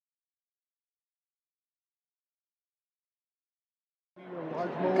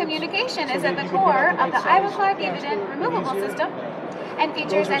Communication is at the core of the Ivoclar Vivadent removable system and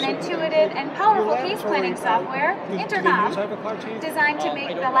features an intuitive and powerful case planning software, Intercom, designed to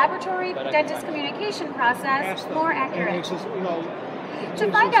make the laboratory-dentist communication process more accurate. To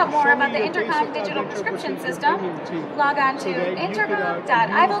find out more about the Intercom digital prescription system, log on to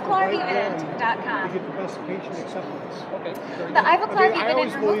intercom.ivoclarvivadent.com. The Ivoclar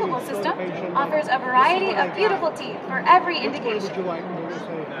Vivadent removable system offers a variety of beautiful teeth for every indication.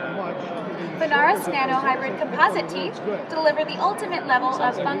 Venaris Nano Hybrid composite teeth deliver the ultimate level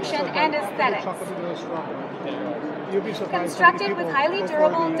of function and aesthetics. Constructed with highly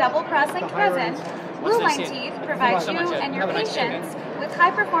durable double-cross-linked resin, Blue Line teeth provides you and your patients with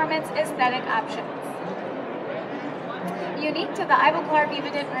high-performance aesthetic options. Unique to the Ivoclar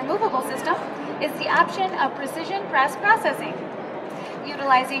Vivadent removable system is the option of precision press processing.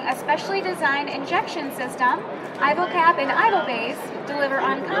 Utilizing a specially designed injection system, IvoCap and IvoBase deliver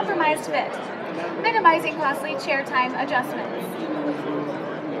uncompromised fit, minimizing costly chair time adjustments.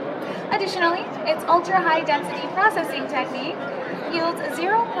 Additionally, its ultra-high density processing technique yields a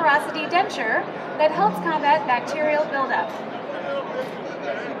zero porosity denture that helps combat bacterial buildup.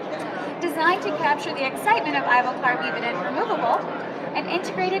 Designed to capture the excitement of Ivoclar Vivadent removable, an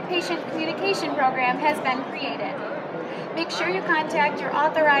integrated patient communication program has been created. Make sure you contact your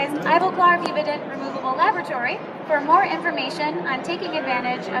authorized Ivoclar Vivadent removable laboratory for more information on taking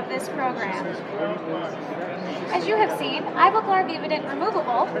advantage of this program. As you have seen, Ivoclar Vivadent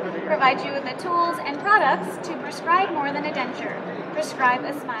removable provides you with the tools and products to prescribe more than a denture. Prescribe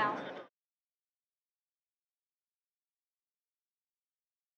a smile.